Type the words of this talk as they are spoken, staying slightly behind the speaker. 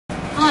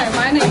Hi,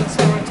 my name is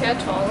Dorothea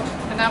Tholl,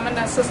 and I'm an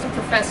assistant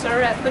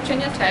professor at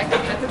Virginia Tech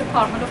at the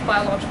Department of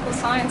Biological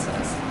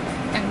Sciences.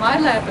 And my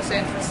lab is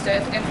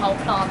interested in how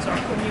plants are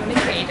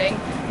communicating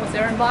with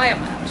their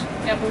environment.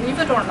 Yeah, believe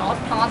it or not,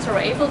 plants are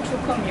able to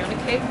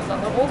communicate with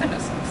other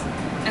organisms,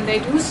 and they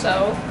do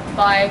so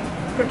by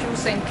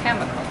producing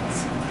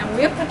chemicals. And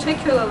we are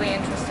particularly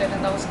interested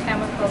in those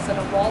chemicals that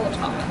are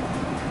volatile.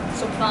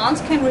 So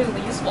plants can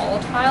release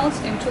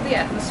volatiles into the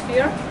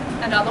atmosphere,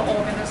 and other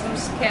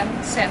organisms can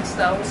sense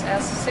those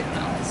as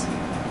signals.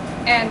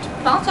 And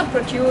plants are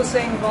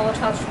producing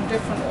volatiles from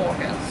different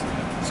organs.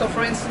 So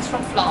for instance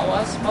from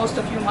flowers, most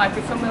of you might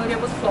be familiar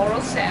with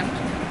floral scent,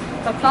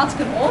 but plants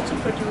can also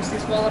produce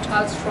these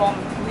volatiles from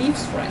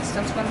leaves, for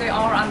instance, when they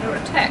are under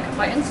attack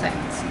by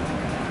insects.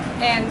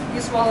 And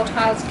these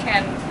volatiles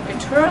can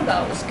deter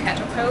those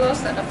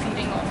caterpillars that are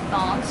feeding on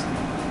plants,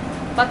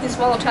 but these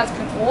volatiles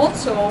can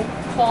also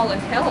call in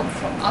help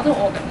from other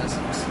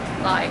organisms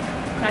like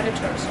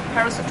predators or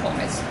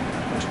parasitoids,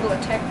 which will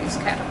attack these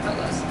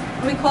caterpillars.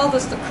 And we call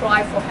this the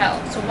cry for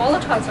help. So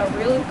volatiles are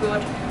really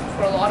good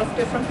for a lot of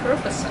different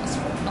purposes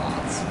for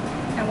plants.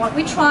 And what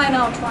we try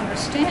now to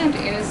understand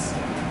is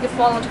if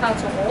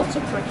volatiles are also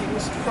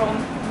produced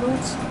from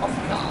roots of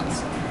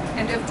plants,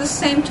 and if the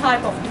same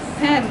type of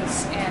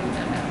defense and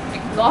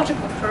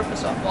ecological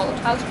purpose of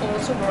volatiles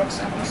also works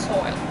in the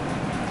soil.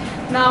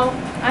 Now,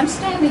 I'm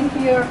standing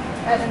here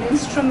at an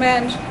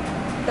instrument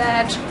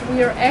that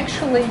we are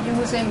actually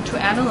using to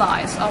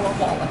analyze our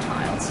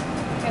volatiles.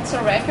 It's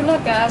a regular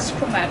gas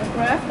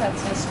chromatograph,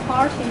 that's this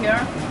part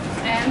here,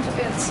 and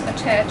it's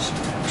attached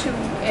to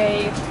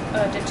a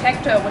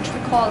detector which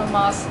we call a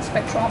mass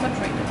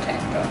spectrometry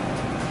detector.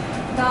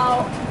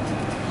 Now,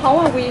 how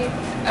are we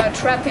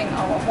trapping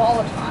our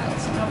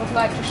volatiles? And I would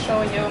like to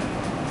show you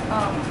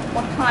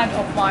what kind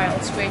of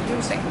vials we're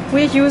using.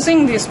 We're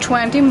using these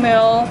 20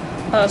 ml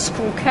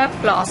screw cap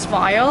glass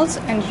vials,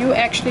 and you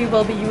actually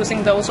will be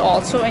using those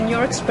also in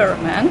your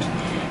experiment.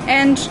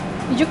 And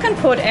you can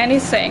put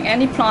anything,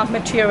 any plant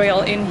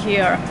material in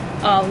here,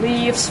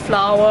 leaves,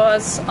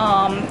 flowers,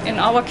 in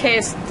our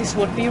case this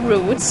would be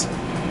roots.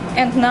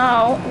 And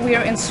now we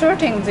are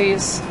inserting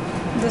this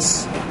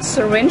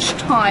syringe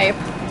type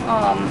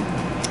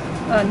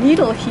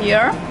needle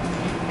here,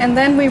 and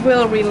then we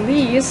will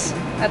release,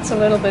 that's a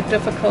little bit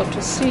difficult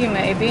to see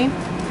maybe,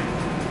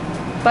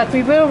 but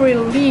we will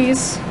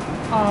release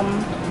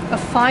a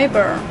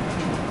fiber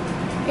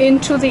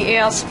into the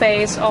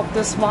airspace of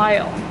this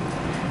vial,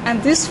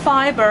 and this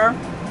fiber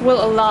will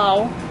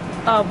allow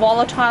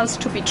volatiles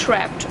to be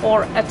trapped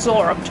or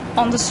adsorbed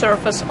on the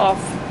surface of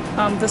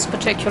this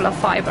particular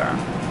fiber.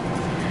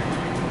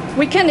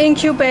 We can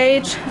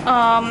incubate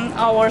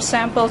our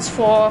samples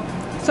for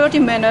 30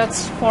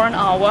 minutes, for an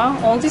hour.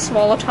 All these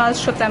volatiles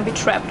should then be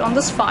trapped on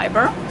this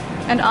fiber,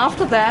 and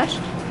after that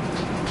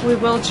we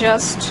will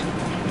just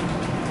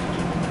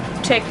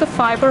take the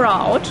fiber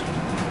out,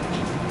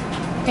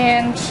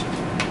 and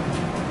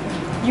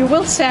you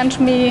will send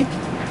me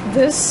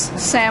this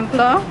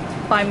sampler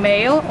by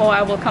mail, or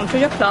I will come to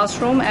your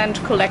classroom and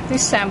collect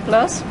these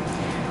samplers.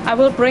 I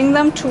will bring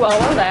them to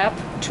our lab,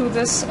 to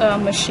this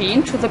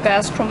machine, to the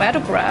gas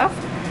chromatograph,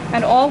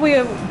 and all we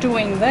are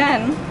doing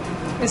then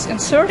is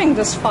inserting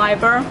this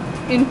fiber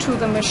into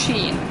the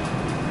machine.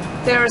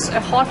 There's a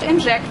hot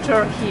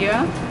injector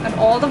here, and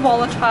all the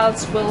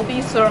volatiles will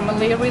be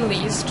thermally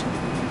released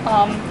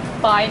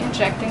by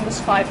injecting this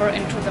fiber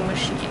into the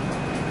machine.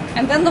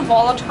 And then the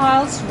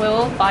volatiles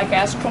will, by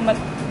gas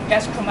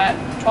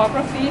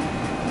chromatography,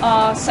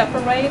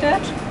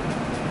 separated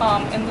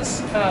in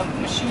this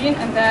machine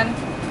and then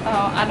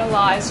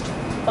analyzed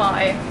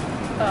by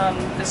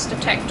this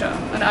detector.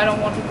 And I don't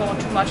want to go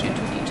too much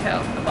into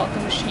detail about the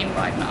machine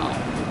right now.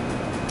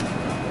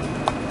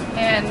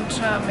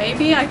 And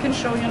maybe I can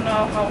show you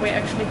now how we're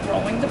actually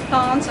growing the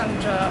plants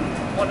and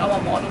what our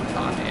model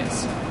plant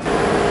is.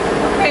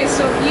 Okay,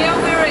 so here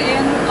we're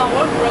in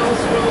our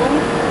growth room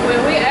where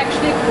we're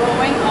actually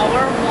growing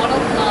our model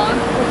plant,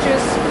 which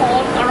is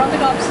called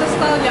Arabidopsis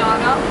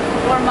thaliana,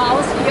 or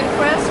mouse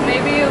earcress.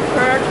 Maybe you've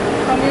heard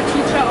from your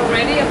teacher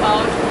already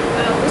about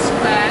this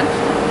plant.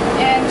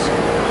 And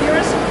here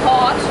is a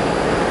pot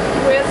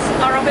with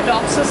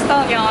Arabidopsis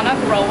thaliana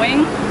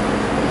growing.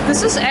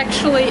 This is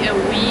actually a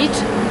weed,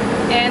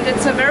 and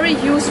it's a very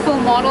useful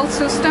model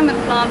system in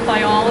plant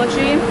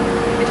biology.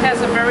 It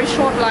has a very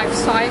short life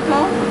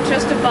cycle,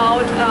 just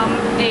about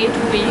 8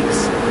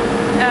 weeks.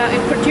 It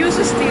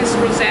produces these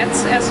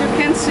rosettes, as you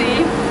can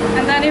see,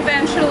 and then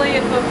eventually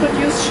it will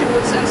produce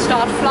shoots and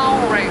start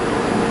flowering.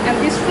 And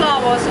these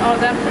flowers are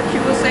then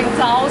producing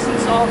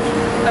thousands of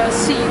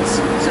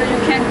seeds, so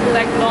you can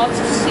collect lots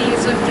of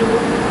seeds and do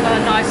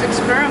nice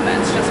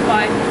experiments just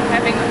by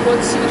having a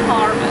good seed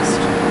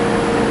harvest.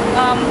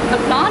 The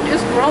plant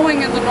is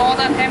growing in the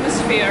northern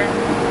hemisphere.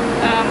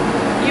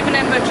 Even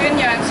in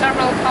Virginia, in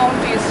several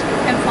counties, you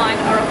can find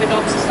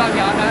Arabidopsis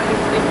thaliana if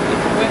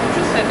you're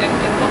interested in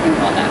looking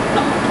for that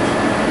plant.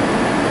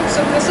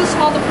 So this is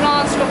how the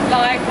plants look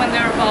like when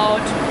they're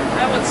about,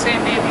 I would say,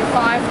 maybe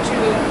 5 to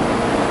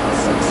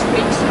 6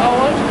 weeks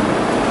old.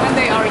 When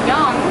they are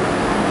young,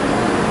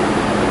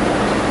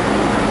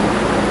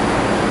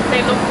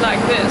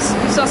 like this.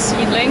 These are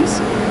seedlings.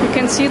 You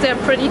can see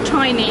they're pretty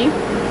tiny.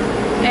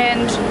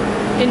 And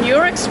in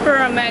your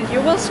experiment, you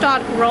will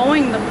start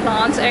growing the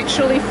plants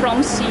actually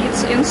from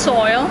seeds in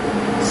soil.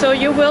 So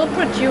you will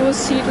produce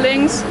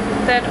seedlings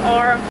that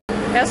are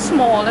as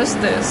small as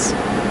this.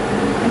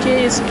 And here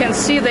you can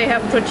see they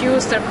have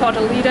produced their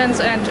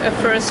cotyledons and a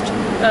first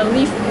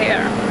leaf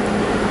pair.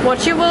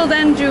 What you will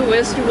then do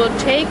is you will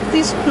take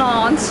these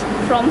plants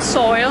from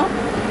soil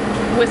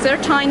with their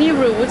tiny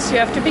roots, you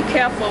have to be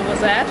careful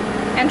with that,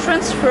 and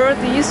transfer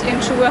these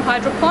into a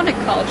hydroponic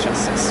culture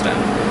system.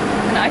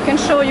 And I can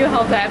show you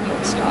how that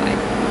looks like.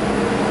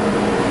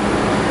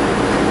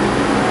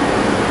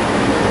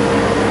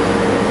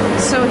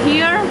 So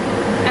here,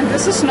 and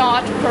this is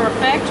not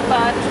perfect,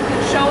 but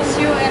it shows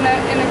you in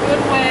a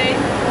good way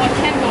what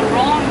can go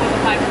wrong with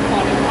a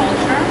hydroponic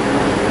culture.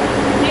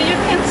 Here you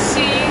can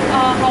see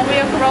how we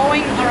are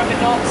growing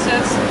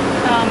Arabidopsis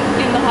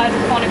in the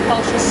hydroponic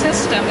culture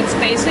system. It's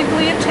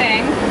basically a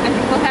tank, and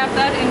you will have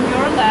that in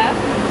your lab,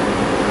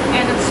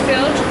 and it's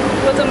filled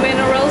with a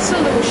mineral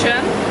solution.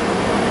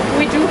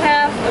 We do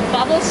have a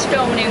bubble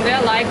stone in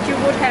there like you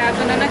would have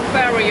in an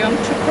aquarium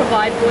to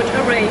provide good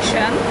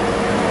aeration.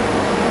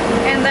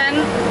 And then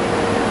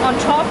on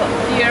top of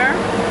here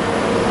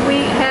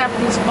we have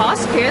these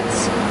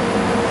baskets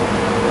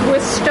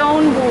with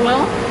stone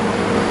wool,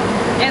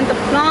 and the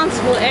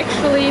plants will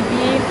actually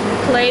be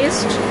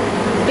placed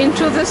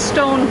into the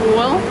stone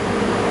wool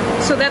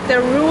so that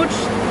their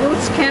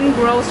roots can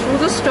grow through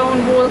the stone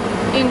wool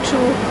into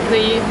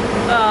the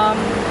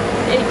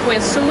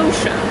aqueous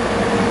solution.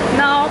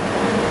 Now,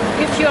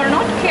 if you are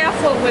not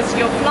careful with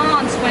your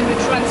plants when you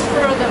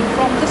transfer them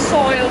from the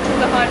soil to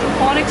the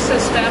hydroponic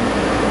system,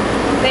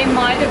 they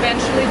might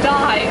eventually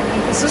die.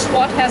 And this is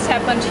what has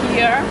happened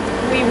here.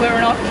 We were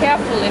not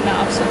careful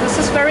enough. So this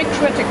is very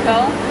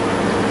critical.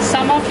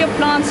 Some of your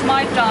plants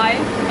might die,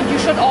 and you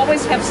should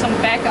always have some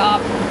backup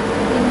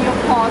in your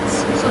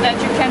pots so that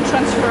you can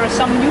transfer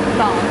some new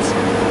plants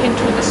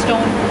into the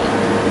stone wool.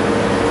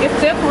 If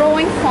they're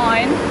growing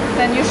fine,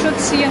 then you should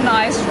see a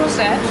nice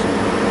rosette,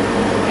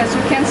 as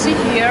you can see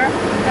here,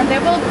 and they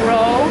will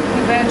grow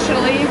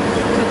eventually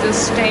to this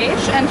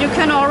stage, and you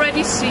can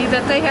already see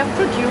that they have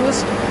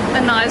produced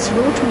a nice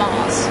root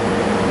mass.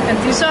 And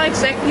these are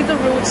exactly the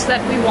roots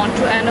that we want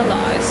to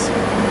analyze.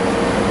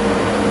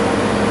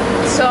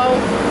 So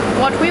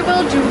what we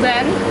will do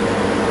then,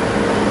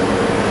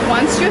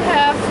 once you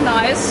have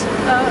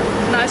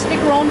nicely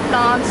grown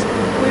plants,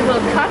 we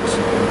will cut.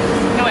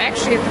 No,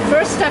 actually the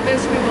first step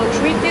is we will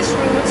treat these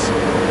roots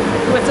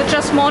with the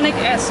jasmonic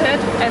acid,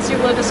 as you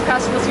will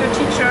discuss with your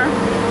teacher,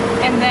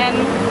 and then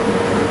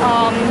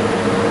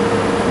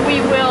we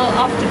will,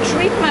 after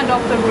treatment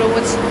of the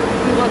roots,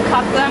 we will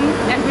cut them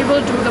and we will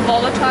do the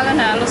volatile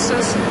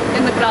analysis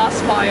in the glass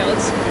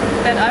vials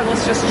that I was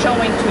just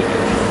showing to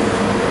you.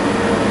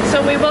 So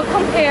we will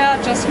compare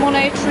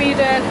jasmonate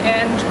treated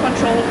and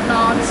controlled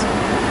plants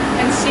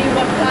and see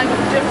what kind of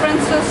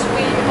differences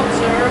we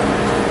observe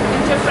in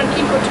different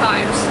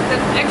ecotypes.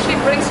 That actually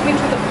brings me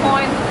to the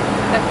point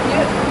that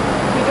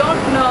we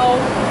don't know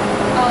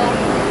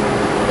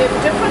if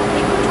different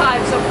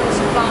ecotypes of those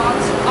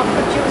plants are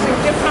producing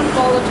different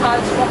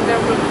volatiles from their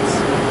roots.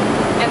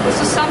 And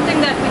this is something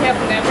that we have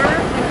never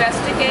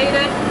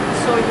investigated,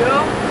 so your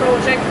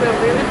project will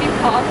really be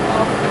part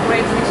of a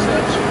great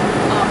research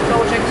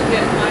project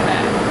here in my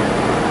lab.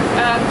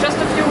 Just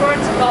a few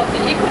words about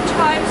the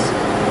ecotypes.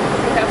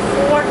 We have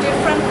 4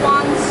 different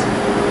ones.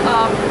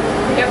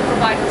 We have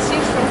provided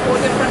seeds from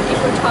 4 different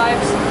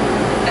ecotypes,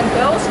 and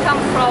those come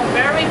from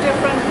very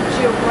different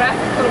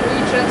geographical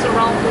regions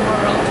around the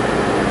world.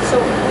 So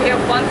we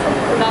have one from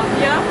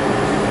Colombia,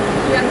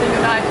 here in the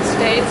United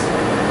States.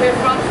 We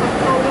have one from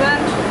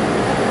Poland.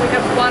 We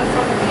have one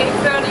from the Cape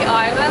Verde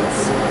Islands,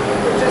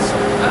 which is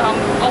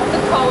off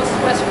the coast,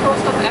 west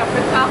coast of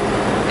Africa.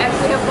 And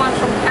we have one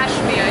from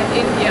Kashmir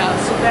in India.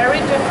 So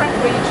very different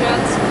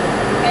regions.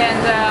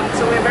 And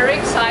so we're very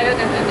excited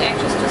and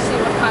anxious to see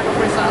what kind of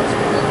results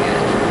we will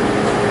get.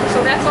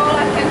 So that's all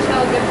I can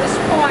tell you at this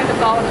point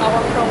about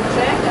our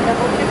project. And I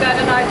hope you got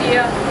an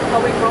idea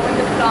how we're growing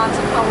the plants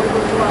and how we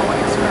will do our